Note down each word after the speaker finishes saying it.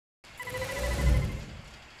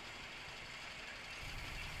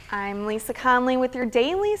I'm Lisa Conley with your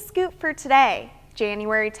Daily Scoop for today,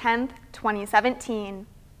 January 10th, 2017.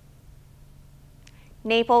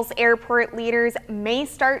 Naples airport leaders may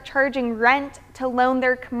start charging rent to loan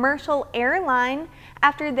their commercial airline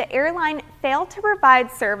after the airline failed to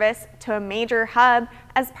provide service to a major hub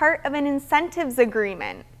as part of an incentives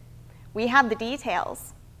agreement. We have the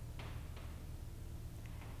details.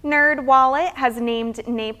 NerdWallet has named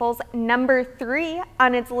Naples number 3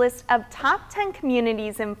 on its list of top 10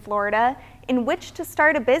 communities in Florida in which to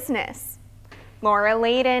start a business. Laura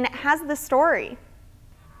Layden has the story.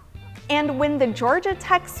 And when the Georgia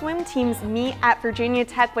Tech swim team's meet at Virginia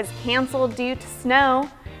Tech was canceled due to snow,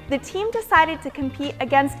 the team decided to compete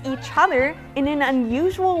against each other in an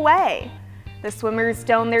unusual way. The swimmers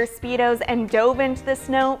donned their Speedos and dove into the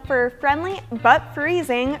snow for a friendly but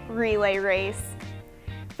freezing relay race.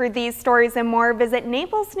 For these stories and more, visit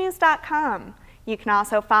naplesnews.com. You can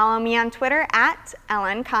also follow me on Twitter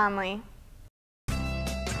 @LNConley.